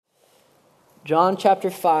John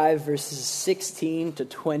chapter 5, verses 16 to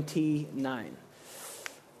 29.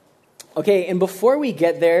 Okay, and before we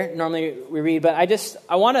get there, normally we read, but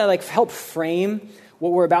I want to help frame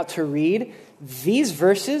what we're about to read. These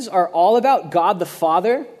verses are all about God the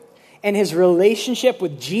Father and his relationship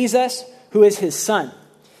with Jesus, who is his son.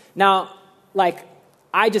 Now,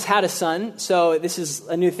 I just had a son, so this is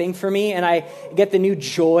a new thing for me, and I get the new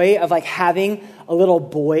joy of having a little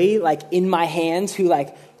boy in my hands who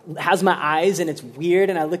has my eyes, and it's weird,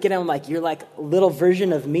 and I look at him you're a little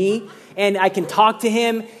version of me, and I can talk to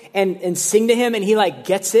him and sing to him, and he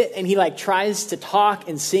gets it, and he tries to talk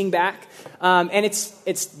and sing back, and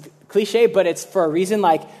it's cliche, but it's for a reason.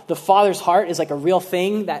 The father's heart is a real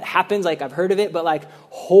thing that happens. I've heard of it, but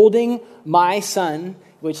holding my son,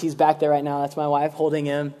 which he's back there right now, that's my wife holding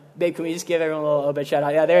him. Babe, can we just give everyone a little Obed shout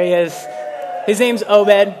out? Yeah, there he is. His name's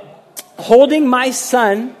Obed. Holding my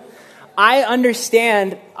son, I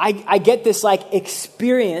understand, I get this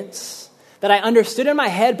experience that I understood in my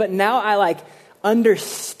head, but now I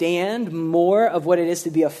understand more of what it is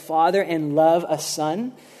to be a father and love a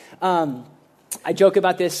son. I joke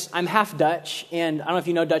about this. I'm half Dutch, and I don't know if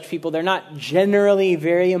you know Dutch people. They're not generally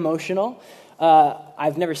very emotional.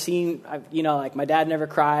 I've never seen, my dad never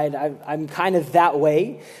cried. I'm kind of that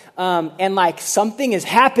way. And something is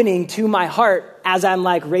happening to my heart as I'm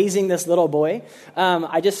raising this little boy.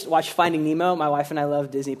 I just watched Finding Nemo. My wife and I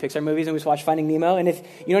love Disney Pixar movies, and we just watched Finding Nemo. And if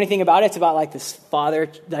you know anything about it, it's about this father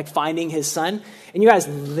finding his son. And you guys,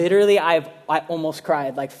 literally, I almost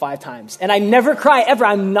cried 5 times. And I never cry ever.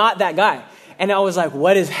 I'm not that guy. And I was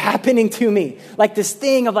what is happening to me? This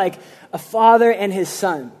thing of a father and his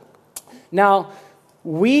son. Now,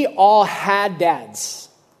 we all had dads.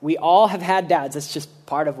 We all have had dads. That's just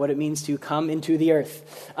part of what it means to come into the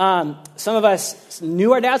earth. Some of us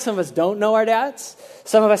knew our dads. Some of us don't know our dads.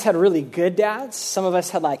 Some of us had really good dads. Some of us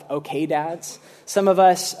had okay dads. Some of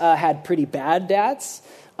us had pretty bad dads.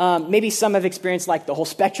 Maybe some have experienced the whole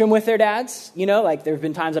spectrum with their dads. There have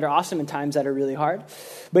been times that are awesome and times that are really hard.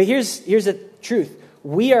 But here's the truth.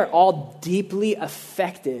 We are all deeply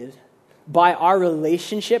affected by our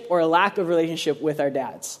relationship or a lack of relationship with our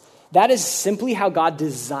dads. That is simply how God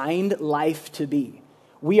designed life to be.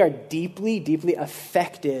 We are deeply, deeply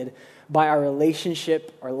affected by our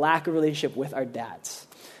relationship or lack of relationship with our dads.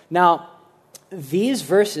 Now, these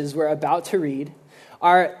verses we're about to read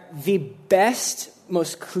are the best,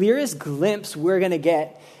 most clearest glimpse we're going to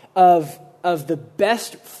get of the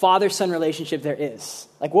best father-son relationship there is.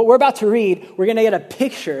 What we're about to read, we're going to get a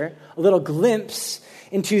picture, a little glimpse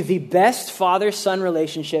into the best father-son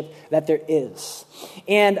relationship that there is.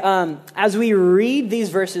 And as we read these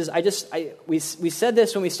verses, we said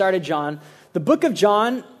this when we started John. The book of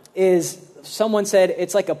John is, someone said,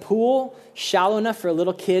 it's like a pool, shallow enough for a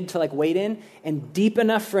little kid to wade in, and deep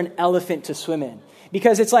enough for an elephant to swim in.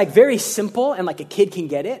 Because it's very simple, and a kid can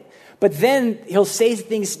get it. But then he'll say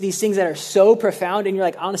these things that are so profound, and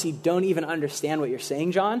you're honestly, don't even understand what you're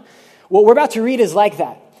saying, John. What we're about to read is like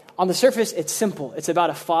that. On the surface, it's simple. It's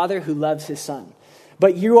about a father who loves his son.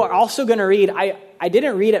 But you are also going to read, I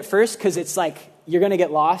didn't read at first because it's you're going to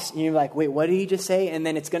get lost. And you're wait, what did he just say? And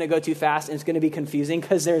then it's going to go too fast and it's going to be confusing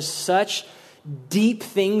because there's such deep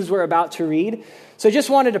things we're about to read. So I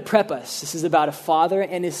just wanted to prep us. This is about a father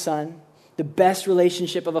and his son, the best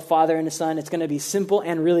relationship of a father and a son. It's going to be simple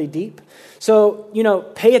and really deep. So,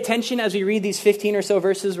 pay attention as we read these 15 or so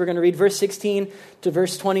verses. We're going to read verse 16 to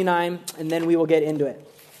verse 29, and then we will get into it.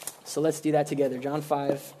 So let's do that together. John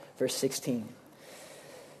 5, verse 16.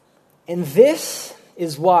 And this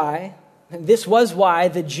was why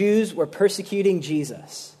the Jews were persecuting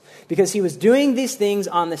Jesus, because he was doing these things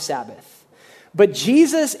on the Sabbath. But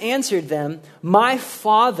Jesus answered them, "My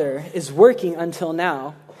Father is working until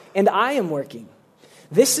now, and I am working."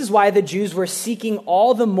 This is why the Jews were seeking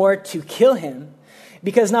all the more to kill him,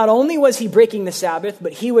 because not only was he breaking the Sabbath,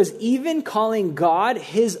 but he was even calling God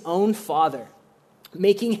his own Father,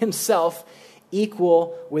 making himself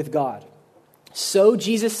equal with God. So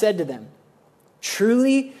Jesus said to them,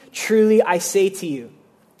 "Truly, truly, I say to you,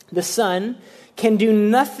 the Son can do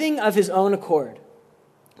nothing of his own accord,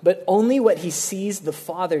 but only what he sees the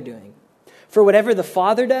Father doing. For whatever the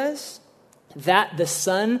Father does, that the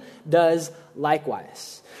Son does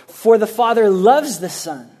likewise. For the Father loves the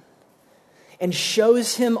Son and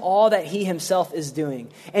shows him all that he himself is doing.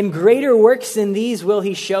 And greater works than these will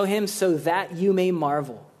he show him, so that you may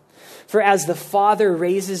marvel. For as the Father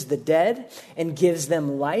raises the dead and gives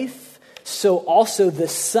them life, so also the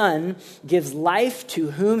Son gives life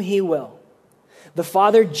to whom he will. The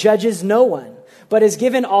Father judges no one, but has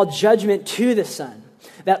given all judgment to the Son,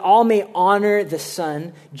 that all may honor the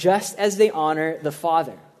Son just as they honor the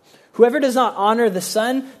Father. Whoever does not honor the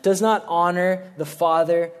Son does not honor the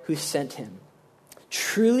Father who sent him.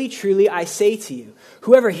 Truly, truly, I say to you,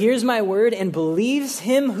 whoever hears my word and believes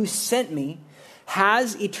him who sent me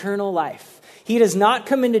has eternal life. He does not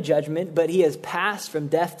come into judgment, but he has passed from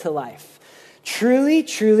death to life. Truly,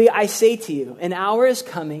 truly, I say to you, an hour is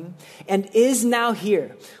coming and is now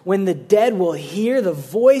here when the dead will hear the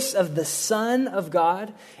voice of the Son of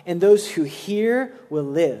God, and those who hear will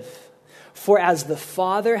live. For as the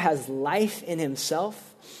Father has life in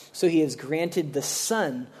himself, so he has granted the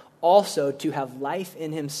Son also to have life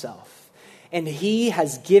in himself. And he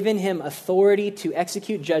has given him authority to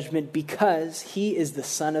execute judgment because he is the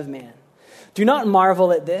Son of Man. Do not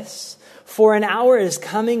marvel at this, for an hour is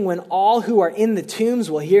coming when all who are in the tombs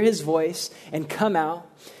will hear his voice and come out,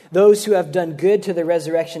 those who have done good to the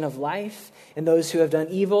resurrection of life, and those who have done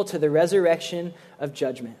evil to the resurrection of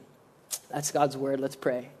judgment. That's God's word. Let's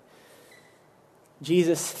pray.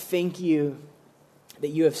 Jesus, thank you that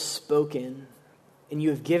you have spoken and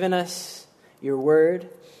you have given us your word,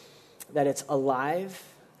 that it's alive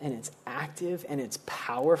and it's active and it's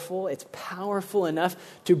powerful. It's powerful enough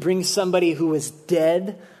to bring somebody who was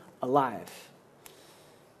dead alive.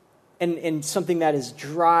 And something that is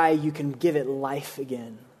dry, you can give it life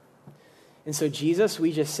again. And so, Jesus,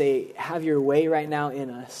 we just say, have your way right now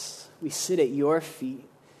in us. We sit at your feet.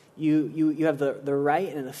 You have the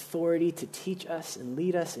right and authority to teach us and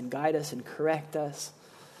lead us and guide us and correct us.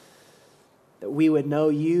 That we would know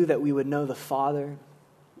you, that we would know the Father.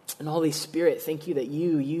 And Holy Spirit, thank you that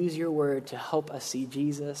you use your word to help us see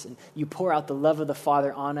Jesus, and you pour out the love of the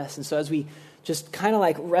Father on us. And so as we just kind of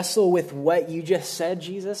like wrestle with what you just said,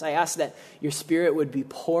 Jesus, I ask that your Spirit would be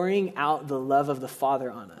pouring out the love of the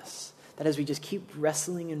Father on us. That as we just keep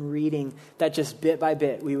wrestling and reading, that just bit by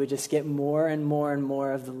bit, we would just get more and more and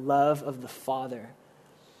more of the love of the Father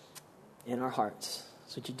in our hearts.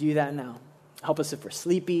 So would you do that now? Help us if we're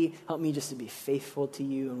sleepy. Help me just to be faithful to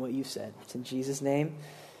you and what you said. It's in Jesus' name.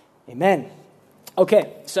 Amen.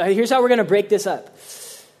 Okay, so here's how we're going to break this up.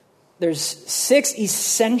 There's 6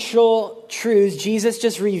 essential truths Jesus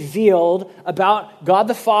just revealed about God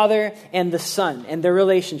the Father and the Son and their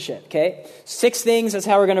relationship, okay? 6 things, that's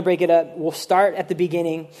how we're going to break it up. We'll start at the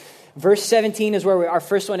beginning. Verse 17 is where our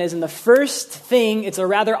first one is. And the first thing, it's a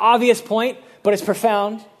rather obvious point, but it's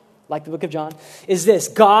profound, like the book of John, is this: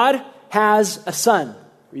 God has a son.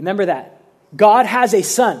 Remember that. God has a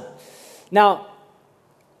son. Now,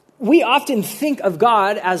 we often think of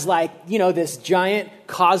God as like, this giant,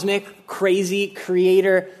 cosmic, crazy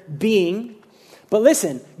creator being. But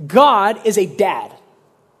listen, God is a dad.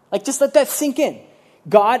 Like, just let that sink in.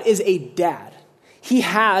 God is a dad. He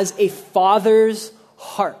has a father's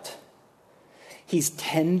heart. He's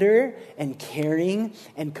tender and caring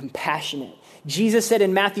and compassionate. Jesus said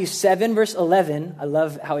in Matthew 7, verse 11, I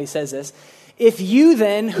love how he says this, if you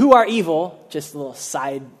then, who are evil, just a little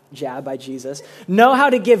side jab by Jesus, know how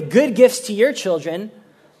to give good gifts to your children,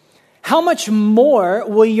 how much more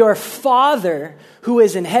will your Father who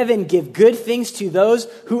is in heaven give good things to those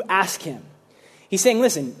who ask him? He's saying,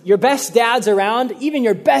 listen, your best dads around, even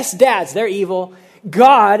your best dads, they're evil.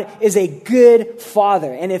 God is a good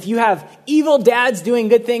father. And if you have evil dads doing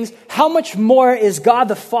good things, how much more is God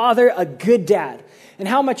the Father a good dad? And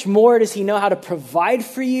how much more does he know how to provide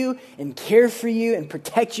for you and care for you and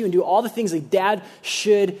protect you and do all the things a dad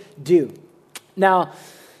should do? Now,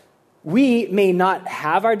 we may not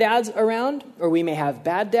have our dads around, or we may have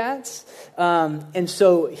bad dads. And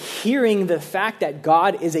so hearing the fact that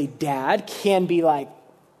God is a dad can be like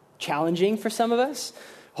challenging for some of us.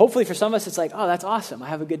 Hopefully for some of us, it's like, oh, that's awesome. I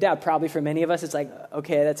have a good dad. Probably for many of us, it's like,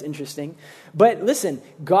 okay, that's interesting. But listen,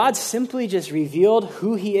 God simply just revealed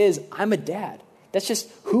who he is. I'm a dad. That's just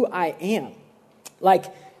who I am. Like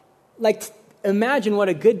imagine what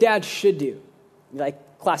a good dad should do.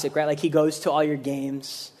 Like classic, right? Like he goes to all your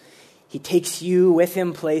games. He takes you with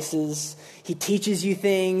him places. He teaches you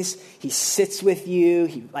things. He sits with you.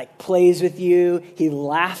 He plays with you. He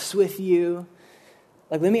laughs with you.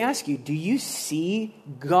 Let me ask you, do you see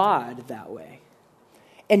God that way?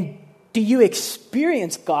 And do you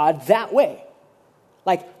experience God that way?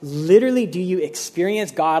 Literally, do you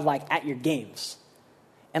experience God at your games?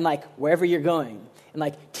 And wherever you're going?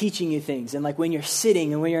 And teaching you things? And when you're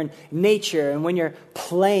sitting and when you're in nature and when you're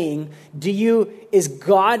playing, is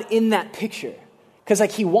God in that picture? Because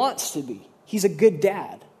he wants to be. He's a good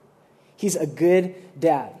dad. He's a good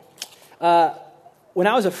dad. When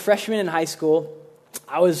I was a freshman in high school,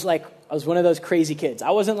 I was one of those crazy kids. I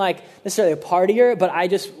wasn't like necessarily a partier, but I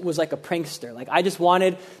just was like a prankster. Like I just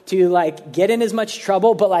wanted to like get in as much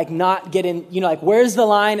trouble, but like not get in, like where's the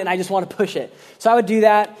line? And I just want to push it. So I would do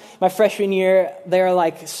that. My freshman year, there are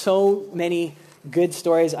like so many good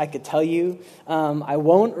stories I could tell you. I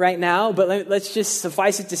won't right now, but let's just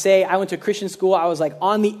suffice it to say I went to a Christian school. I was like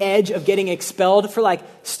on the edge of getting expelled for like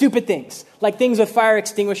stupid things, like things with fire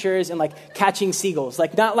extinguishers and like catching seagulls,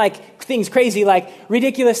 like not like things crazy, like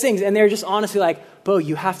ridiculous things. And they're just honestly like, Beau,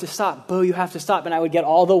 you have to stop. Beau, you have to stop. And I would get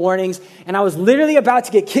all the warnings. And I was literally about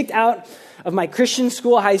to get kicked out of my Christian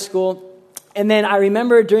school, high school. And then I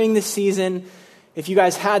remember during this season, if you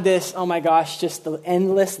guys had this, oh my gosh, just the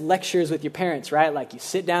endless lectures with your parents, right? Like you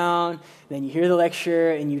sit down, then you hear the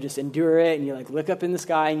lecture, and you just endure it, and you like look up in the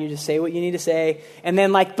sky, and you just say what you need to say. And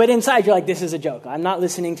then like, but inside you're like, this is a joke. I'm not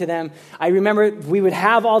listening to them. I remember we would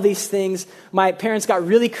have all these things. My parents got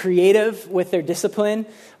really creative with their discipline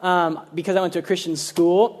because I went to a Christian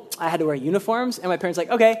school. I had to wear uniforms, and my parents were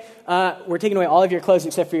like, okay, we're taking away all of your clothes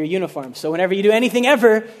except for your uniform. So whenever you do anything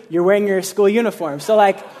ever, you're wearing your school uniform. So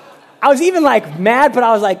like, I was even like mad, but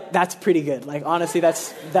I was like, that's pretty good. Like, honestly,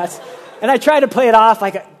 that's, and I tried to play it off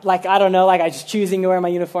like, I don't know, like I was choosing to wear my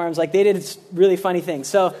uniforms. Like they did really funny things.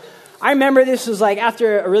 So I remember this was like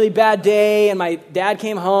after a really bad day and my dad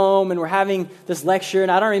came home and we're having this lecture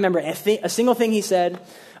and I don't remember a single thing he said.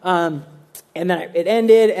 And then it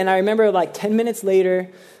ended and I remember like 10 minutes later,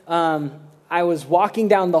 I was walking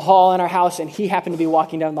down the hall in our house and he happened to be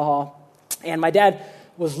walking down the hall and my dad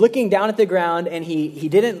was looking down at the ground, and he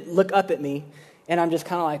didn't look up at me, and I'm just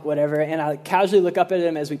kind of like, whatever, and I casually look up at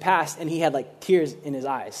him as we passed, and he had like tears in his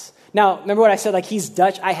eyes. Now, remember what I said, like he's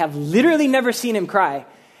Dutch? I have literally never seen him cry,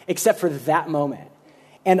 except for that moment,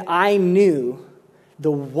 and I knew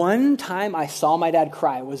the one time I saw my dad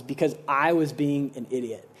cry was because I was being an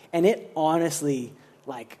idiot, and it honestly,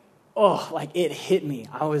 like, it hit me.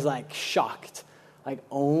 I was like shocked, like,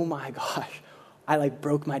 oh my gosh. I like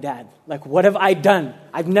broke my dad. Like, what have I done?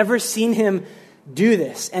 I've never seen him do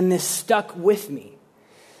this, and this stuck with me.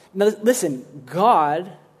 Now, listen,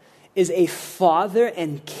 God is a father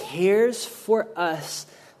and cares for us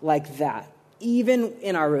like that. Even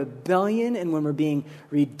in our rebellion and when we're being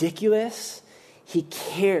ridiculous, he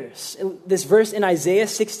cares. This verse in Isaiah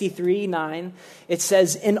 63:9, it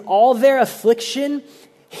says, in all their affliction,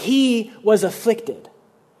 he was afflicted.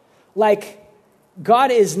 Like,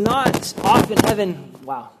 God is not off in heaven.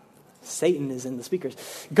 Wow, Satan is in the speakers.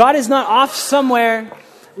 God is not off somewhere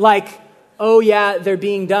like, oh yeah, they're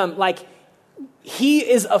being dumb. Like, he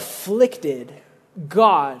is afflicted.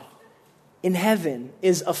 God in heaven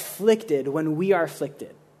is afflicted when we are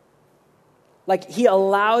afflicted. Like, he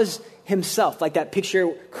allows himself, like that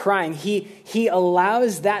picture crying, he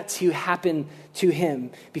allows that to happen to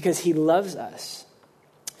him because he loves us.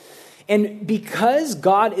 And because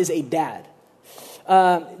God is a dad,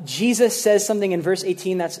 Jesus says something in verse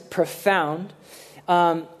 18 that's profound.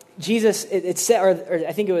 Jesus, it said, or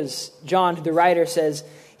I think it was John, the writer, says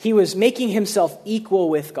he was making himself equal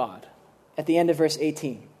with God at the end of verse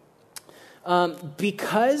 18.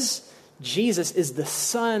 Because Jesus is the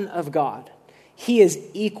Son of God, he is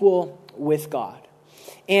equal with God.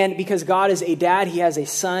 And because God is a dad, he has a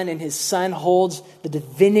son, and his son holds the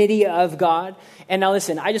divinity of God. And now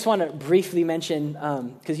listen, I just want to briefly mention,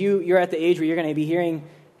 because you're at the age where you're going to be hearing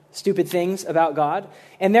stupid things about God.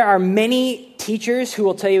 And there are many teachers who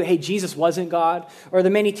will tell you, hey, Jesus wasn't God. Or the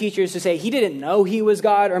many teachers who say he didn't know he was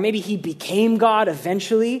God, or maybe he became God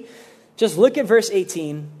eventually. Just look at verse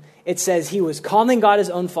 18. It says he was calling God his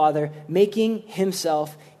own father, making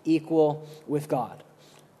himself equal with God.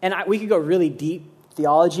 And we could go really deep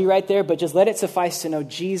theology right there, but just let it suffice to know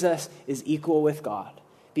Jesus is equal with God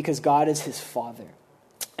because God is his father.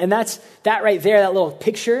 And that's that right there, that little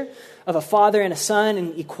picture of a father and a son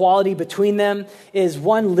and equality between them is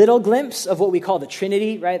one little glimpse of what we call the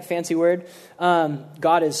Trinity, right? Fancy word.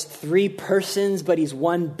 God is three persons, but he's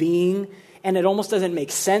one being, and it almost doesn't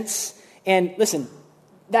make sense. And listen,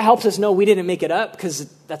 that helps us know we didn't make it up because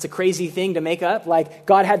that's a crazy thing to make up. Like,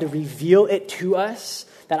 God had to reveal it to us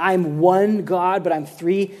that I'm one God, but I'm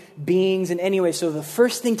three beings. And anyway, so the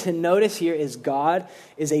first thing to notice here is God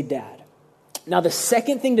is a dad. Now, the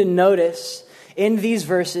second thing to notice in these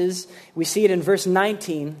verses, we see it in verse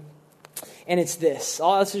 19, and it's this.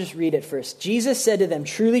 Let's just read it first. Jesus said to them,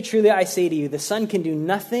 truly, truly, I say to you, the Son can do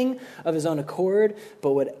nothing of his own accord,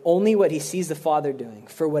 but only what he sees the Father doing.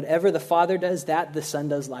 For whatever the Father does, that the Son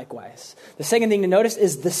does likewise. The second thing to notice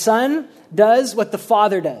is the Son does what the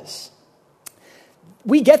Father does.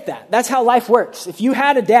 we get that. That's how life works. If you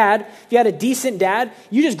had a dad, if you had a decent dad,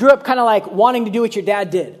 you just grew up kind of like wanting to do what your dad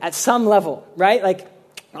did at some level, right? Like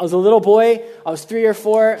I was a little boy, I was 3 or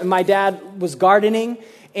 4, and my dad was gardening,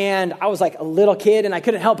 and I was like a little kid, and I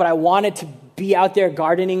couldn't help but I wanted to be out there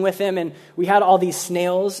gardening with him, and we had all these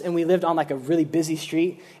snails, and we lived on like a really busy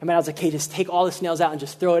street, and I was like, hey, just take all the snails out and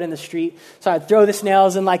just throw it in the street. So I'd throw the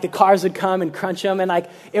snails, and like the cars would come and crunch them, and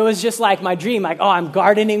like it was just like my dream, like, oh, I'm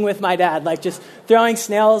gardening with my dad, like just throwing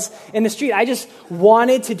snails in the street. I just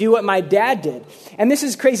wanted to do what my dad did. And this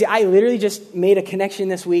is crazy. I literally just made a connection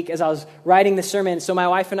this week as I was writing the sermon. So my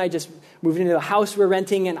wife and I just moved into a house we're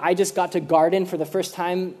renting, and I just got to garden for the first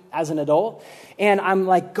time as an adult. And I'm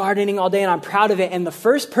like gardening all day, and I'm proud of it. And the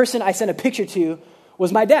first person I sent a picture to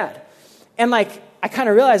was my dad. And like, I kind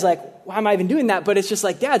of realized like, why am I even doing that? But it's just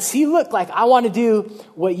like, Dad, see, look, like I want to do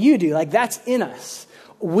what you do. Like that's in us.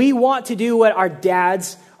 We want to do what our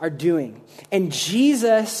dads are doing. And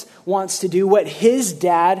Jesus wants to do what his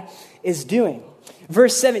dad is doing.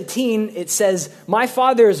 Verse 17, it says, my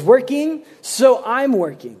Father is working, so I'm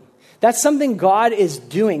working. That's something God is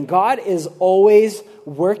doing. God is always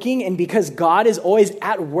working, and because God is always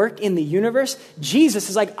at work in the universe, Jesus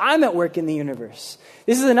is like, I'm at work in the universe.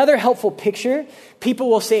 This is another helpful picture. People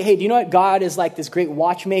will say, hey, do you know what? God is like this great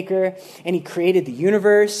watchmaker, and he created the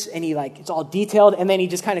universe, and he like, it's all detailed, and then he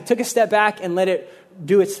just kind of took a step back and let it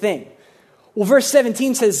do its thing. Well, verse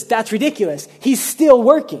 17 says that's ridiculous. He's still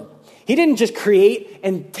working. He didn't just create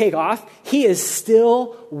and take off. He is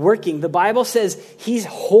still working. The Bible says he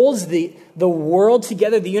holds the world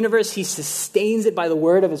together, the universe. He sustains it by the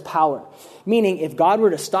word of his power. Meaning, if God were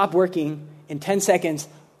to stop working in 10 seconds,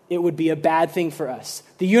 it would be a bad thing for us.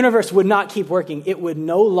 The universe would not keep working. It would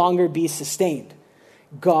no longer be sustained.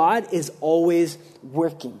 God is always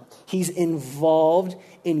working. He's involved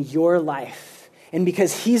in your life. And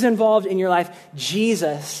because he's involved in your life,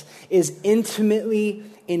 Jesus is intimately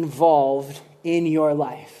involved in your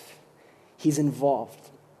life. He's involved.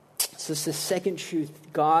 So it's the second truth.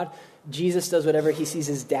 Jesus does whatever he sees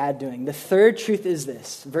his dad doing. The third truth is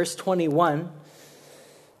this. Verse 21,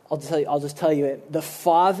 I'll just tell you it. The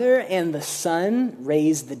Father and the Son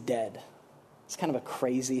raise the dead. It's kind of a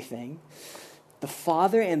crazy thing. The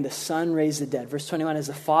Father and the Son raise the dead. Verse 21, as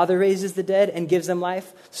the Father raises the dead and gives them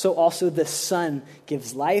life, so also the Son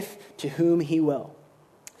gives life to whom he will.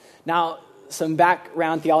 Now, some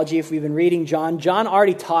background theology, if we've been reading John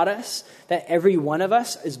already taught us that every one of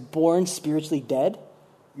us is born spiritually dead.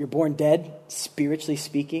 You're born dead, spiritually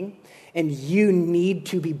speaking, and you need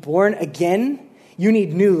to be born again. You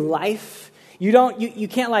need new life. You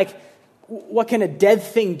can't like, what can a dead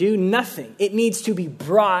thing do? Nothing. It needs to be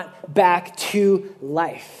brought back to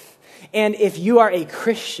life. And if you are a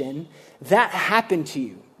Christian, that happened to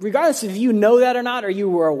you. Regardless if you know that or not, or you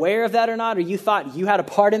were aware of that or not, or you thought you had a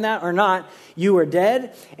part in that or not, you were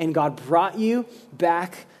dead, and God brought you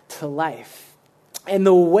back to life. And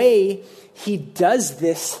the way he does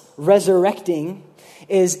this resurrecting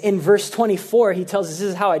is in verse 24. He tells us, this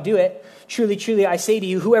is how I do it. Truly, truly, I say to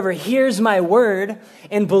you, whoever hears my word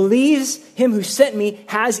and believes him who sent me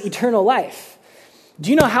has eternal life. Do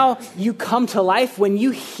you know how you come to life? When you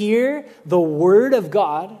hear the word of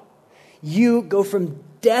God, you go from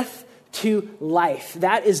death to life.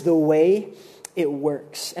 That is the way it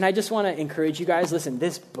works. And I just want to encourage you guys, listen,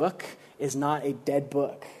 this book is not a dead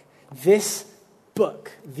book. This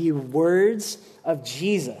book, the words of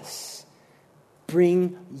Jesus,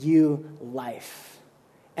 bring you life.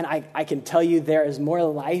 And I can tell you there is more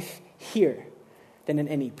life here than in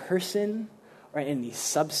any person or in any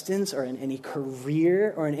substance or in any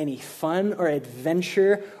career or in any fun or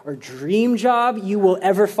adventure or dream job you will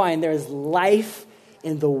ever find. There is life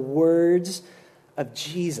in the words of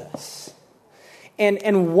Jesus.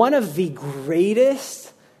 And one of the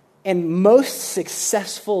greatest and most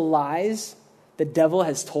successful lies the devil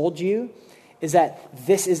has told you is that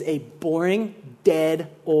this is a boring, dead,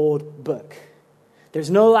 old book. There's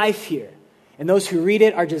no life here. And those who read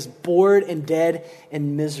it are just bored and dead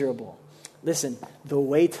and miserable. Listen, the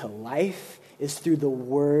way to life is through the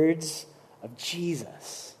words of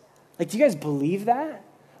Jesus. Like, do you guys believe that?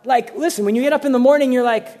 Like, listen, when you get up in the morning, you're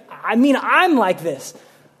like, I'm like this.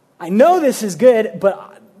 I know this is good,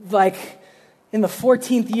 but like in the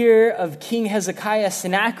 14th year of King Hezekiah,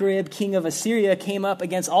 Sennacherib, king of Assyria, came up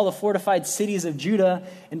against all the fortified cities of Judah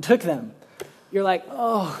and took them. You're like,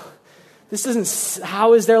 oh,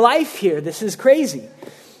 how is there life here? This is crazy.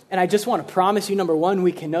 And I just want to promise you, number one,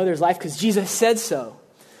 we can know there's life because Jesus said so.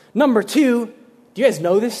 Number two, do you guys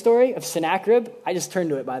know this story of Sennacherib? I just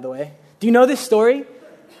turned to it, by the way. Do you know this story?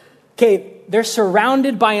 Okay, they're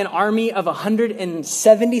surrounded by an army of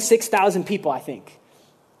 176,000 people, I think.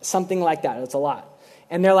 Something like that. It's a lot.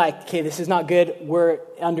 And they're like, okay, this is not good. We're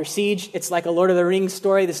under siege. It's like a Lord of the Rings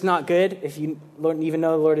story. This is not good. If you don't even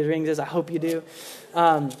know what Lord of the Rings is, I hope you do.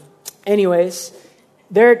 Anyways,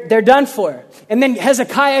 they're done for. And then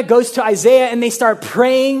Hezekiah goes to Isaiah and they start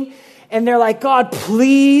praying. And they're like, God,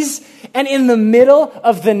 please. And in the middle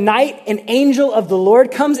of the night, an angel of the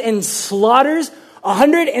Lord comes and slaughters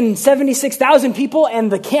 176,000 people,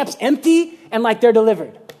 and the camp's empty, and like they're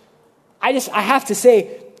delivered. I have to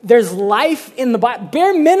say, there's life in the Bible.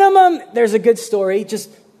 Bare minimum, there's a good story. Just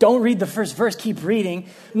don't read the first verse, keep reading.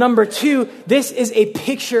 Number 2, this is a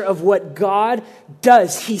picture of what God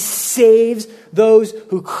does. He saves those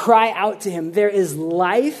who cry out to him. There is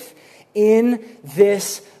life in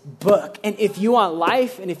this book. And if you want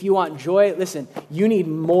life and if you want joy, listen, you need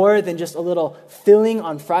more than just a little filling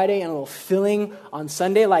on Friday and a little filling on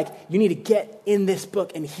Sunday. Like, you need to get in this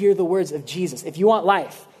book and hear the words of Jesus. If you want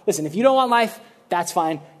life, listen, if you don't want life, that's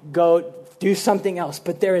fine. Go do something else.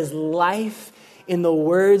 But there is life in the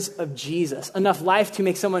words of Jesus. Enough life to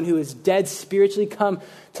make someone who is dead spiritually come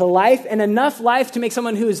to life, and enough life to make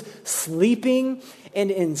someone who is sleeping and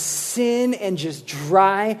in sin and just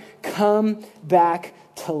dry come back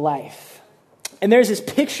to life. And there's this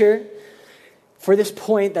picture for this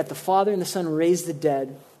point that the Father and the Son raised the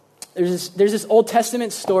dead. There's this Old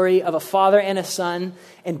Testament story of a father and a son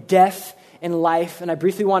and death and life. And I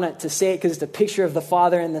briefly wanted to say it because it's a picture of the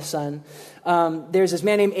Father and the Son. There's this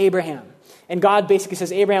man named Abraham. And God basically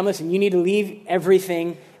says, Abraham, listen, you need to leave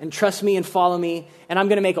everything and trust me and follow me. And I'm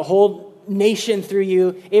going to make a whole nation through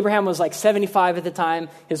you. Abraham was like 75 at the time.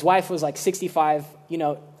 His wife was like 65. You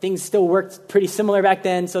know, things still worked pretty similar back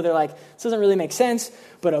then. So they're like, this doesn't really make sense.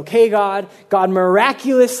 But okay, God. God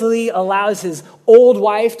miraculously allows his old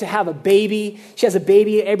wife to have a baby. She has a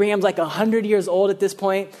baby. Abraham's like 100 years old at this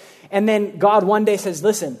point. And then God one day says,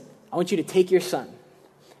 listen, I want you to take your son.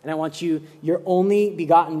 And I want you, your only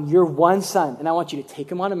begotten, your one son. And I want you to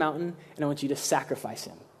take him on a mountain. And I want you to sacrifice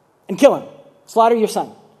him. And kill him. Slaughter your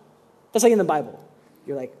son. That's like in the Bible.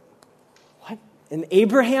 You're like, what? And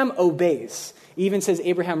Abraham obeys. It even says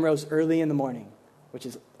Abraham rose early in the morning, which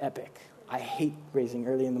is epic. I hate raising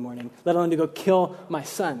early in the morning, let alone to go kill my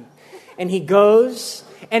son. And he goes,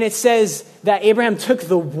 and it says that Abraham took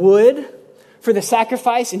the wood for the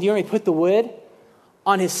sacrifice. And do you know where he put the wood?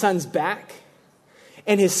 On his son's back.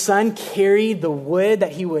 And his son carried the wood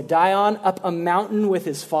that he would die on up a mountain with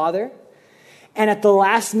his father. And at the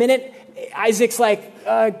last minute, Isaac's like,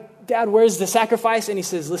 Dad, where's the sacrifice? And he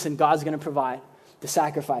says, listen, God's going to provide the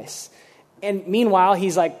sacrifice. And meanwhile,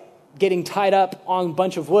 he's like getting tied up on a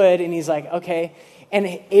bunch of wood. And he's like, okay.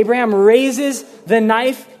 And Abraham raises the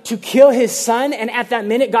knife to kill his son. And at that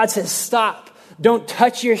minute, God says, stop. Don't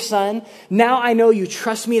touch your son. Now I know you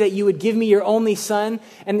trust me, that you would give me your only son.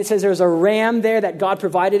 And it says there was a ram there that God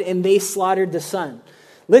provided, and they slaughtered the son.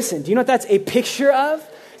 Listen, do you know what that's a picture of?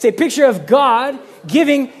 It's a picture of God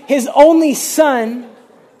giving his only son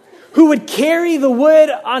who would carry the wood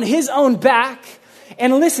on his own back.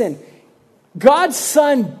 And listen, God's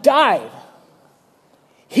son died.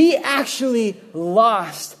 He actually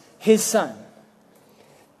lost his son.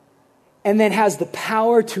 And then has the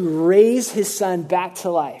power to raise his son back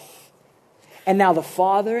to life. And now the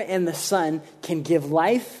Father and the Son can give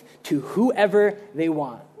life to whoever they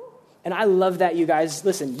want. And I love that, you guys.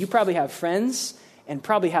 Listen, you probably have friends and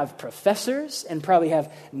probably have professors and probably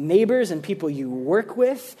have neighbors and people you work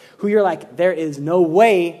with who you're like, there is no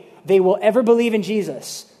way they will ever believe in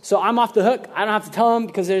Jesus. So I'm off the hook. I don't have to tell them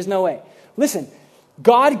because there's no way. Listen,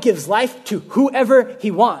 God gives life to whoever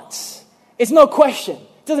he wants. It's no question.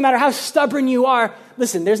 It doesn't matter how stubborn you are.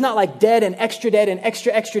 Listen, there's not like dead and extra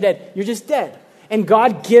dead. You're just dead. And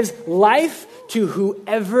God gives life to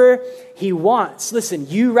whoever he wants. Listen,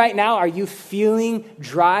 you right now, are you feeling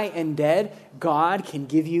dry and dead? God can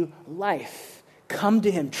give you life. Come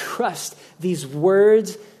to him. Trust these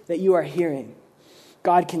words that you are hearing.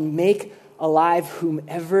 God can make alive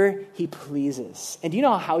whomever he pleases. And do you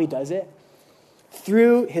know how he does it?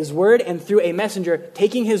 Through his word and through a messenger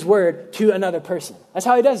taking his word to another person. That's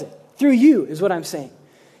how he does it. Through you is what I'm saying.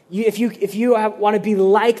 If you want to be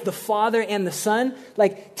like the Father and the Son,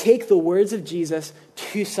 like take the words of Jesus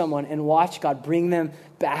to someone and watch God bring them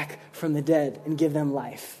back from the dead and give them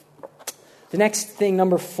life. The next thing,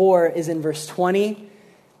 number 4, is in verse 20.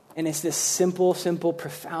 And it's this simple,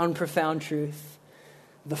 profound truth.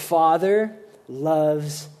 The Father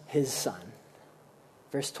loves his Son.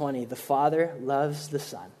 Verse 20, the Father loves the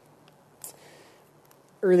Son.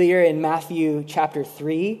 Earlier in Matthew chapter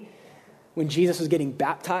 3, when Jesus was getting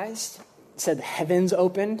baptized, it said the heavens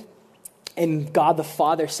opened, and God the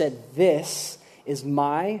Father said, this is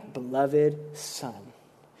my beloved Son,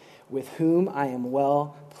 with whom I am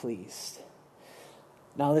well pleased.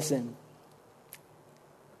 Now listen,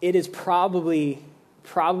 it is probably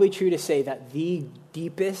true to say that the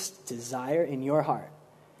deepest desire in your heart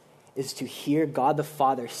is to hear God the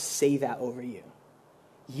Father say that over you.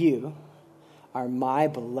 You are my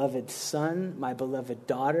beloved son, my beloved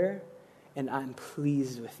daughter, and I'm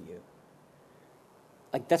pleased with you.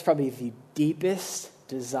 Like, that's probably the deepest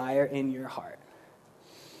desire in your heart.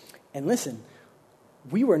 And listen,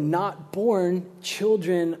 we were not born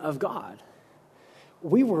children of God.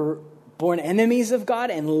 We were born enemies of God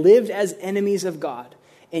and lived as enemies of God.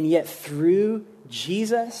 And yet through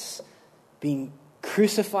Jesus being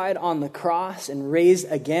crucified on the cross and raised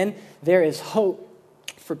again, there is hope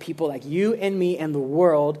for people like you and me and the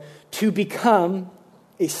world to become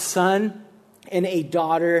a son and a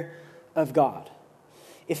daughter of God.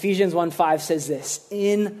 Ephesians 1:5 says this,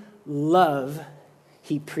 in love,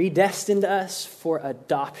 he predestined us for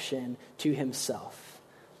adoption to himself.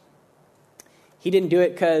 He didn't do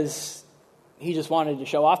it because he just wanted to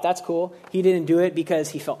show off. That's cool. He didn't do it because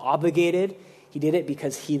he felt obligated. He did it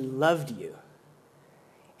because he loved you.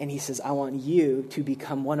 And he says, I want you to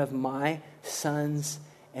become one of my sons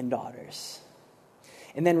and daughters.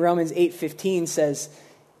 And then Romans 8:15 says,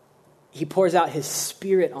 he pours out his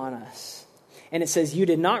Spirit on us. And it says, you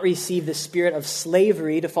did not receive the spirit of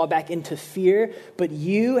slavery to fall back into fear, but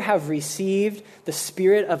you have received the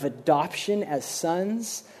spirit of adoption as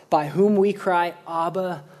sons, by whom we cry,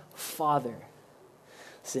 Abba, Father.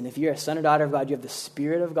 Listen, if you're a son or daughter of God, you have the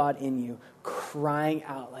Spirit of God in you, crying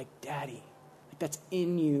out like, Daddy. Like, that's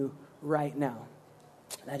in you right now.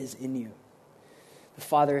 That is in you. The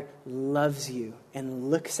Father loves you and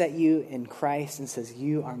looks at you in Christ and says,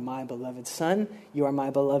 you are my beloved son. You are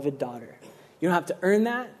my beloved daughter. You don't have to earn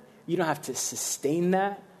that. You don't have to sustain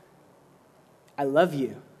that. I love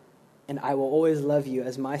you, and I will always love you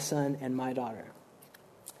as my son and my daughter.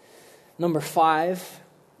 Number 5,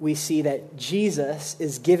 we see that Jesus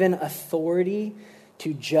is given authority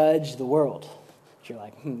to judge the world. You're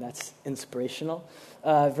like, that's inspirational.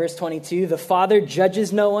 Verse 22, the Father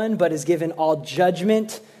judges no one, but has given all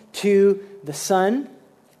judgment to the Son.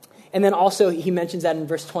 And then also he mentions that in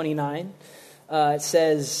verse 29. It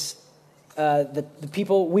says, the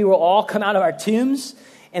people, we will all come out of our tombs,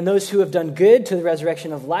 and those who have done good to the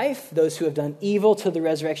resurrection of life, those who have done evil to the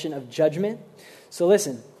resurrection of judgment. So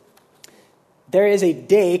listen, there is a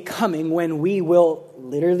day coming when we will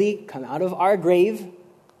literally come out of our grave,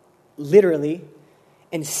 literally,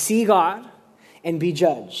 and see God and be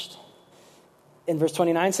judged. In verse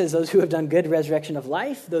 29 says, those who have done good, resurrection of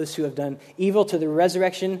life, those who have done evil to the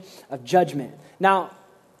resurrection of judgment. Now,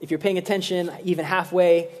 if you're paying attention even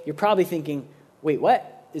halfway, you're probably thinking, wait,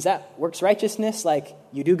 what? Is that works righteousness? Like,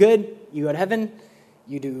 you do good, you go to heaven.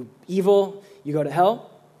 You do evil, you go to hell.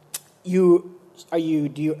 Do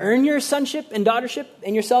you earn your sonship and daughtership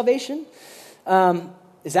and your salvation?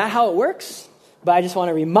 Is that how it works? But I just want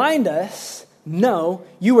to remind us, no,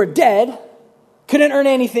 you were dead, couldn't earn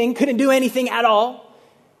anything, couldn't do anything at all.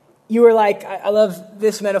 You were like, I love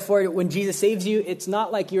this metaphor, when Jesus saves you, it's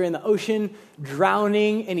not like you're in the ocean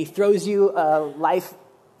drowning and he throws you a life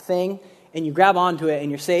thing and you grab onto it and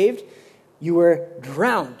you're saved. You were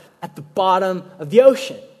drowned at the bottom of the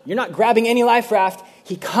ocean. You're not grabbing any life raft.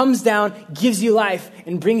 He comes down, gives you life,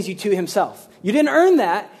 and brings you to himself. You didn't earn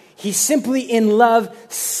that. He simply in love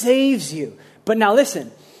saves you. But now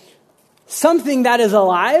listen, something that is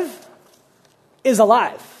alive is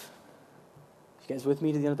alive. You guys with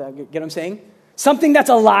me? Get what I'm saying? Something that's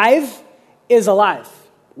alive is alive.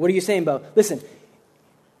 What are you saying, Beau? Listen,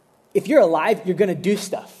 if you're alive, you're going to do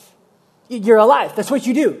stuff. You're alive. That's what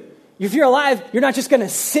you do. If you're alive, you're not just going to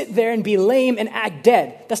sit there and be lame and act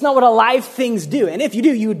dead. That's not what alive things do. And if you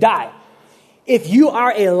do, you die. If you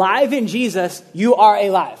are alive in Jesus, you are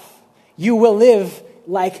alive. You will live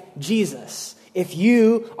like Jesus. If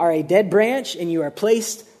you are a dead branch and you are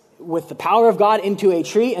placed with the power of God into a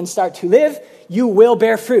tree and start to live, you will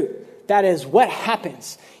bear fruit. That is what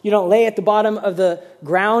happens. You don't lay at the bottom of the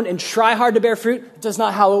ground and try hard to bear fruit. That's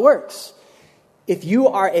not how it works. If you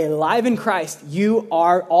are alive in Christ, you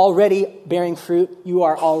are already bearing fruit. You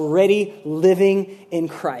are already living in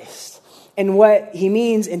Christ. And what he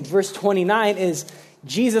means in verse 29 is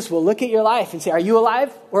Jesus will look at your life and say, are you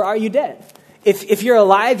alive or are you dead? If you're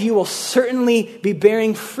alive, you will certainly be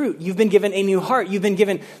bearing fruit. You've been given a new heart. You've been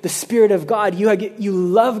given the Spirit of God. You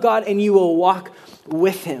love God and you will walk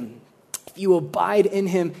with him. If you abide in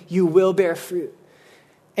him, you will bear fruit.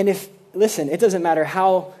 And listen, it doesn't matter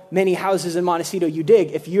how many houses in Montecito you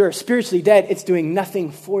dig. If you're spiritually dead, it's doing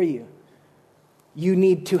nothing for you. You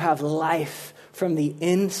need to have life from the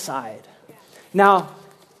inside. Now,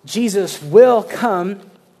 Jesus will come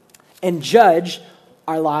and judge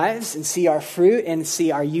our lives and see our fruit and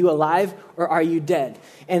see, are you alive or are you dead?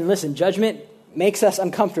 And listen, judgment makes us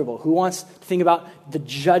uncomfortable. Who wants to think about the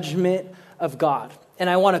judgment of God? And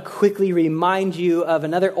I want to quickly remind you of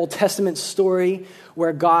another Old Testament story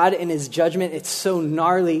where God in his judgment, it's so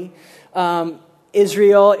gnarly.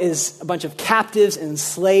 Israel is a bunch of captives and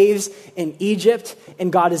slaves in Egypt,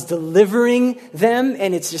 and God is delivering them,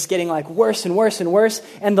 and it's just getting like worse and worse and worse.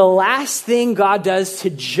 And the last thing God does to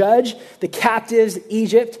judge the captives,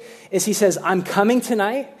 Egypt, is he says, I'm coming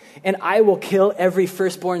tonight, and I will kill every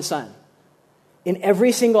firstborn son in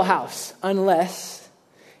every single house, unless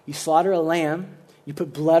you slaughter a lamb, you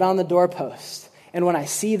put blood on the doorpost, and when I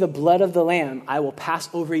see the blood of the lamb, I will pass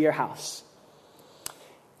over your house.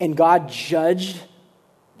 And God judged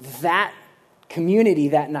that community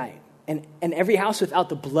that night. And every house without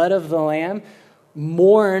the blood of the lamb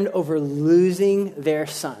mourned over losing their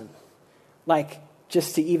son. Like,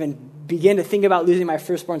 just to even begin to think about losing my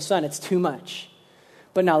firstborn son, it's too much.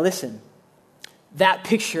 But now listen, that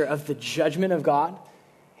picture of the judgment of God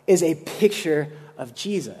is a picture of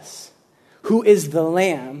Jesus, who is the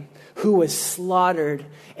lamb who was slaughtered,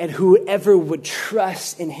 and whoever would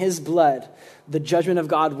trust in his blood, the judgment of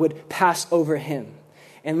God would pass over him.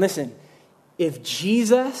 And listen, if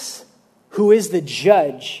Jesus, who is the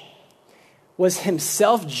judge, was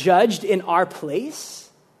himself judged in our place,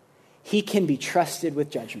 he can be trusted with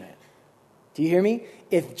judgment. Do you hear me?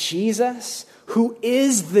 If Jesus, who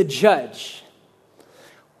is the judge,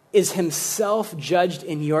 is himself judged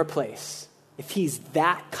in your place, if he's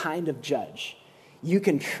that kind of judge, you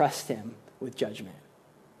can trust him with judgment.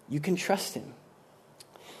 You can trust him.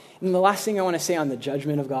 And the last thing I want to say on the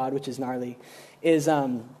judgment of God, which is gnarly, is,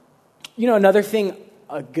 another thing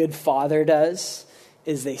a good father does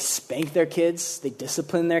is they spank their kids, they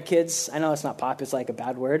discipline their kids. I know it's not pop, it's like a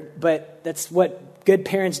bad word, but that's what good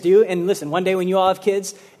parents do. And listen, one day when you all have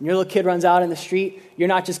kids and your little kid runs out in the street, you're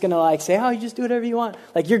not just going to say, you just do whatever you want.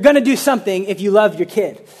 Like, you're going to do something if you love your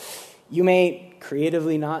kid. You may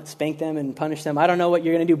creatively not spank them and punish them. I don't know what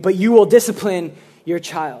you're going to do, but you will discipline your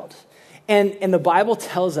child. And the Bible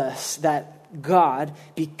tells us that God,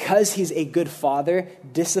 because he's a good father,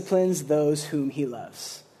 disciplines those whom he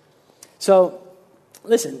loves. So,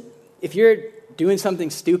 listen, if you're doing something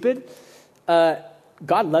stupid,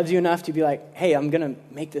 God loves you enough to be like, hey, I'm going to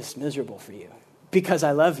make this miserable for you because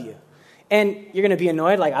I love you. And you're going to be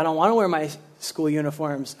annoyed, like, I don't want to wear my school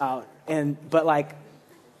uniforms out. But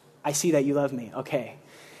I see that you love me, okay.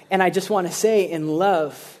 And I just want to say, in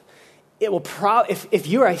love, it will if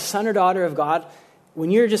you are a son or daughter of God,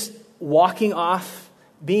 when you're just walking off,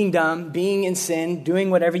 being dumb, being in sin,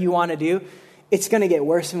 doing whatever you want to do, it's going to get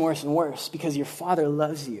worse and worse and worse because your father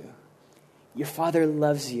loves you. Your father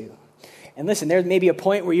loves you. And listen, there may be a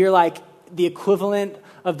point where you're like the equivalent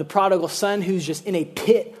of the prodigal son who's just in a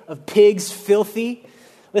pit of pigs, filthy.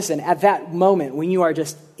 Listen, at that moment when you are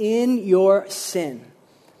just in your sin,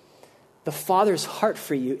 the Father's heart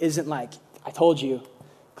for you isn't like, I told you,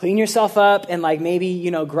 clean yourself up and maybe,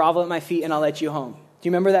 grovel at my feet and I'll let you home. Do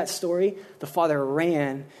you remember that story? The Father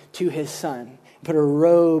ran to his son, put a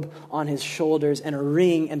robe on his shoulders and a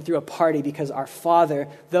ring and threw a party because our Father,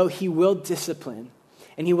 though he will discipline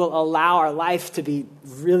and he will allow our life to be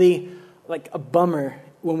really like a bummer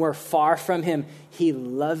when we're far from him, he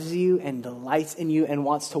loves you and delights in you and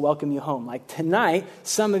wants to welcome you home. Like tonight,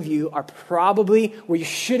 some of you are probably where you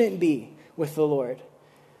shouldn't be with the Lord.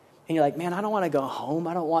 And you're like, man, I don't want to go home.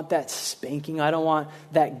 I don't want that spanking. I don't want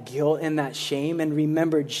that guilt and that shame. And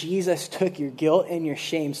remember, Jesus took your guilt and your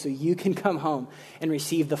shame so you can come home and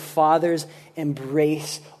receive the Father's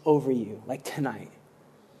embrace over you, like tonight.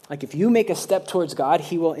 Like if you make a step towards God,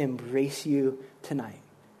 he will embrace you tonight.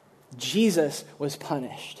 Jesus was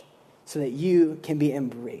punished so that you can be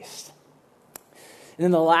embraced. And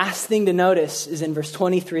then the last thing to notice is in verse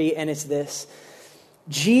 23, and it's this.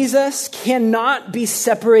 Jesus cannot be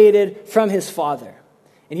separated from his Father.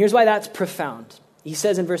 And here's why that's profound. He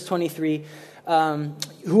says in verse 23,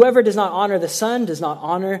 whoever does not honor the Son does not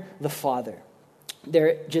honor the Father.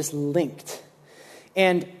 They're just linked.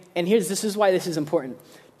 And this is why this is important.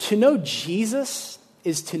 To know Jesus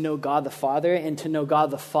is to know God the Father, and to know God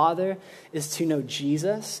the Father is to know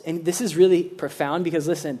Jesus. And this is really profound because,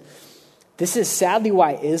 listen, this is sadly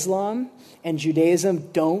why Islam and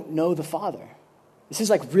Judaism don't know the Father. This is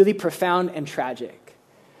really profound and tragic.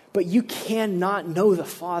 But you cannot know the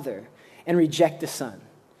Father and reject the Son.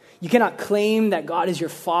 You cannot claim that God is your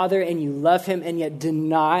Father and you love him and yet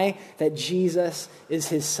deny that Jesus is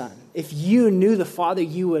his Son. If you knew the Father,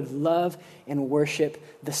 you would love and worship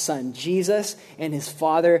the Son. Jesus and his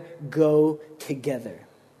Father go together.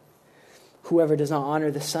 Whoever does not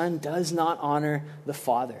honor the Son does not honor the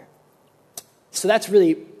Father. So that's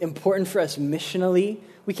really important for us missionally.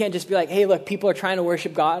 We can't just be like, hey, look, people are trying to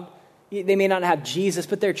worship God. They may not have Jesus,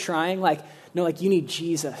 but they're trying. No, you need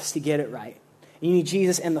Jesus to get it right. You need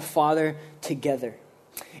Jesus and the Father together.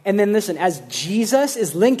 And then listen, as Jesus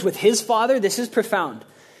is linked with his Father, this is profound.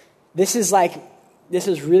 This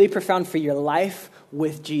is really profound for your life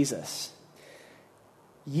with Jesus.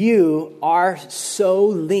 You are so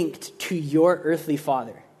linked to your earthly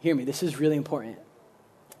father. Hear me, this is really important.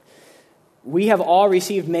 We have all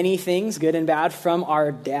received many things, good and bad, from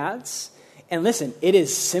our dads. And listen, it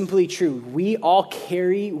is simply true. We all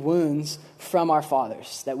carry wounds from our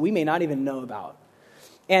fathers that we may not even know about.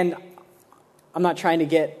 And I'm not trying to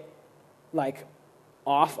get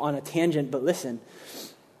off on a tangent, but listen,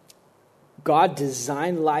 God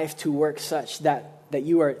designed life to work such that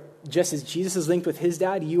you are, just as Jesus is linked with his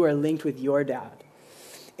dad, you are linked with your dad.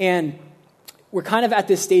 And we're kind of at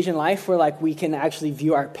this stage in life where we can actually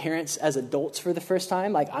view our parents as adults for the first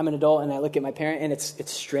time. I'm an adult and I look at my parent and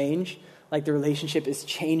it's strange. The relationship is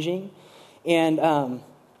changing. And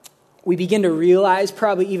we begin to realize,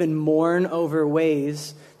 probably even mourn over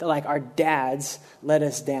ways that our dads let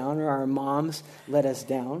us down or our moms let us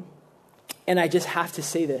down. And I just have to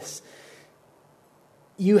say this.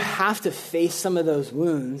 You have to face some of those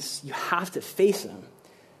wounds. You have to face them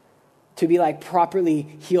to be properly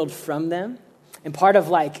healed from them. And part of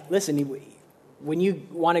listen, when you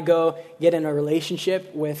want to go get in a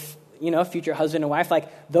relationship with, future husband and wife,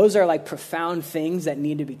 those are profound things that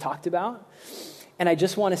need to be talked about. And I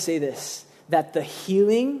just want to say this, that the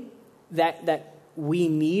healing that we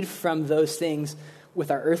need from those things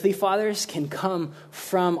with our earthly fathers can come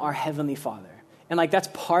from our heavenly Father. And that's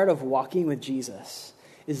part of walking with Jesus,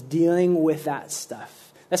 is dealing with that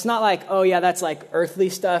stuff. That's not that's earthly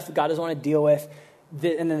stuff God doesn't want to deal with.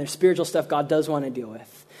 And then there's spiritual stuff God does want to deal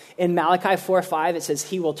with. In Malachi 4:5, it says,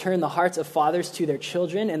 he will turn the hearts of fathers to their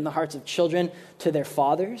children and the hearts of children to their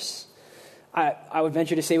fathers. I would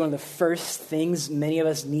venture to say one of the first things many of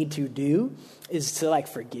us need to do is to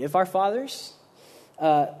forgive our fathers.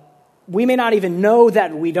 We may not even know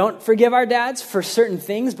that we don't forgive our dads for certain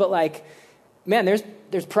things, but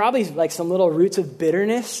there's probably some little roots of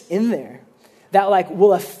bitterness in there that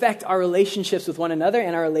will affect our relationships with one another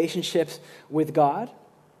and our relationships with God.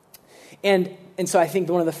 And so I think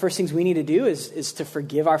one of the first things we need to do is to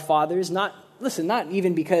forgive our fathers, not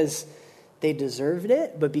even because they deserved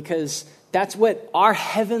it, but because that's what our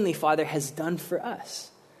heavenly Father has done for us.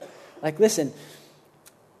 Listen,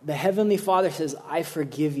 the heavenly Father says, I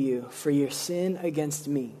forgive you for your sin against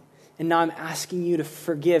me. And now I'm asking you to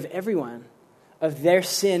forgive everyone of their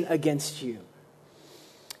sin against you.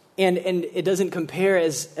 And it doesn't compare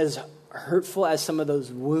as hurtful as some of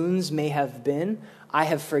those wounds may have been. I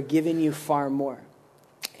have forgiven you far more.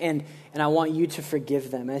 And I want you to forgive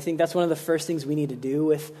them. And I think that's one of the first things we need to do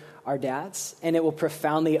with our dads. And it will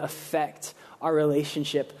profoundly affect our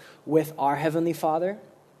relationship with our Heavenly Father.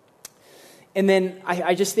 And then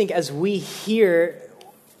I just think as we hear,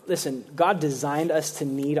 listen, God designed us to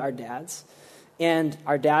need our dads. And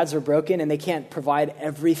our dads are broken and they can't provide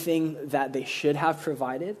everything that they should have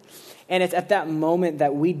provided. And it's at that moment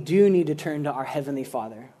that we do need to turn to our Heavenly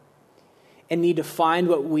Father and need to find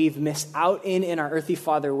what we've missed out in our earthly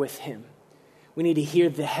Father with him. We need to hear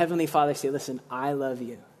the Heavenly Father say, listen, I love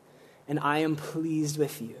you and I am pleased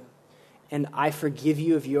with you and I forgive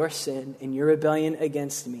you of your sin and your rebellion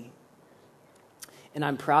against me. And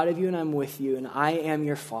I'm proud of you and I'm with you and I am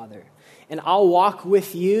your Father. And I'll walk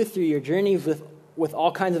with you through your journeys with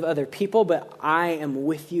all kinds of other people, but I am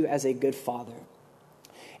with you as a good Father.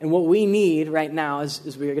 And what we need right now,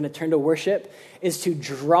 as we are going to turn to worship, is to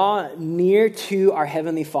draw near to our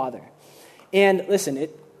Heavenly Father. And listen,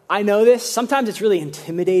 I know this. Sometimes it's really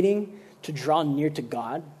intimidating to draw near to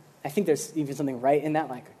God. I think there's even something right in that,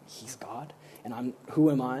 he's God, and who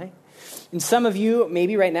am I? And some of you,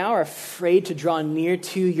 maybe right now, are afraid to draw near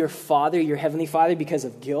to your Father, your Heavenly Father, because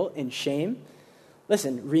of guilt and shame.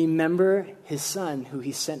 Listen, remember his Son, who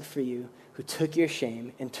he sent for you, who took your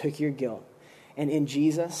shame and took your guilt. And in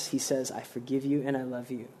Jesus, he says, I forgive you and I love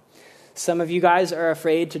you. Some of you guys are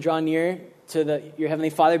afraid to draw near to your Heavenly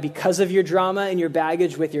Father because of your drama and your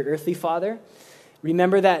baggage with your earthly father.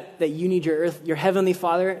 Remember that you need your Heavenly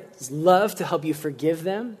Father's love to help you forgive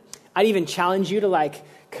them. I'd even challenge you to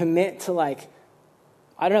commit to I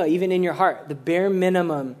don't know, even in your heart, the bare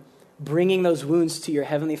minimum, bringing those wounds to your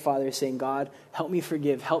Heavenly Father, saying, God, help me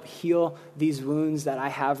forgive, help heal these wounds that I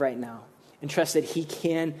have right now. And trust that he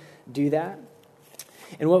can do that.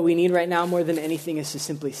 And what we need right now more than anything is to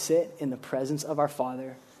simply sit in the presence of our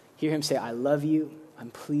Father, hear him say, I love you, I'm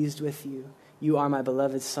pleased with you. You are my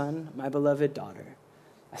beloved son, my beloved daughter.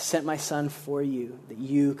 I sent my son for you, that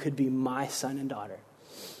you could be my son and daughter.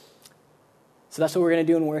 So that's what we're going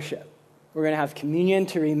to do in worship. We're going to have communion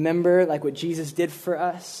to remember like what Jesus did for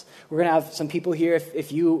us. We're going to have some people here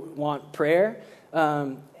if you want prayer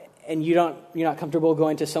and you're not comfortable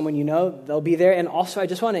going to someone you know, they'll be there. And also I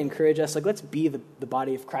just want to encourage us, like, let's be the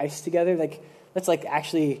body of Christ together. Like, let's like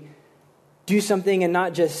actually do something and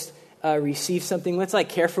not just receive something. Let's like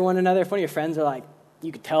care for one another. If one of your friends are like,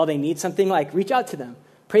 you could tell they need something, like reach out to them,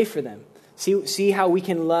 pray for them. See how we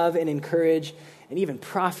can love and encourage and even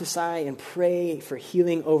prophesy and pray for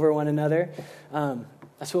healing over one another.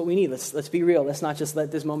 That's what we need. Let's be real. Let's not just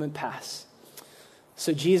let this moment pass.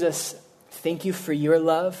 So Jesus, thank you for your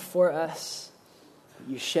love for us.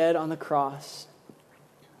 You shed on the cross.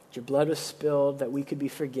 Your blood was spilled that we could be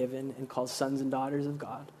forgiven and called sons and daughters of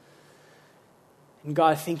God. And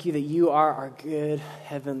God, thank you that you are our good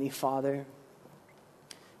Heavenly Father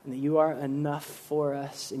and that you are enough for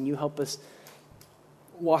us and you help us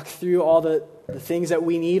walk through all the things that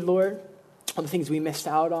we need, Lord, all the things we missed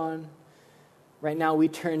out on. Right now, we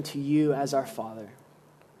turn to you as our Father.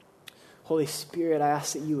 Holy Spirit, I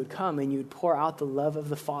ask that you would come and you would pour out the love of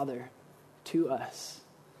the Father to us.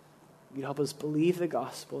 You'd help us believe the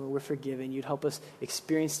gospel and we're forgiven. You'd help us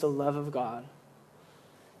experience the love of God.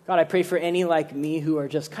 God, I pray for any like me who are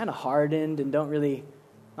just kind of hardened and not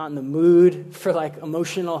in the mood for like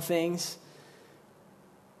emotional things.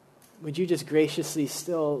 Would you just graciously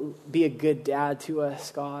still be a good dad to us,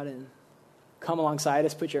 God, and come alongside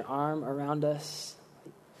us, put your arm around us.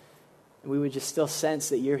 And we would just still sense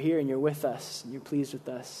that you're here and you're with us and you're pleased with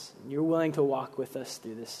us and you're willing to walk with us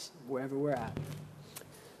through this wherever we're at.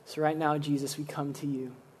 So right now, Jesus, we come to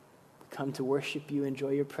you. We come to worship you, enjoy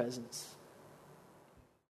your presence.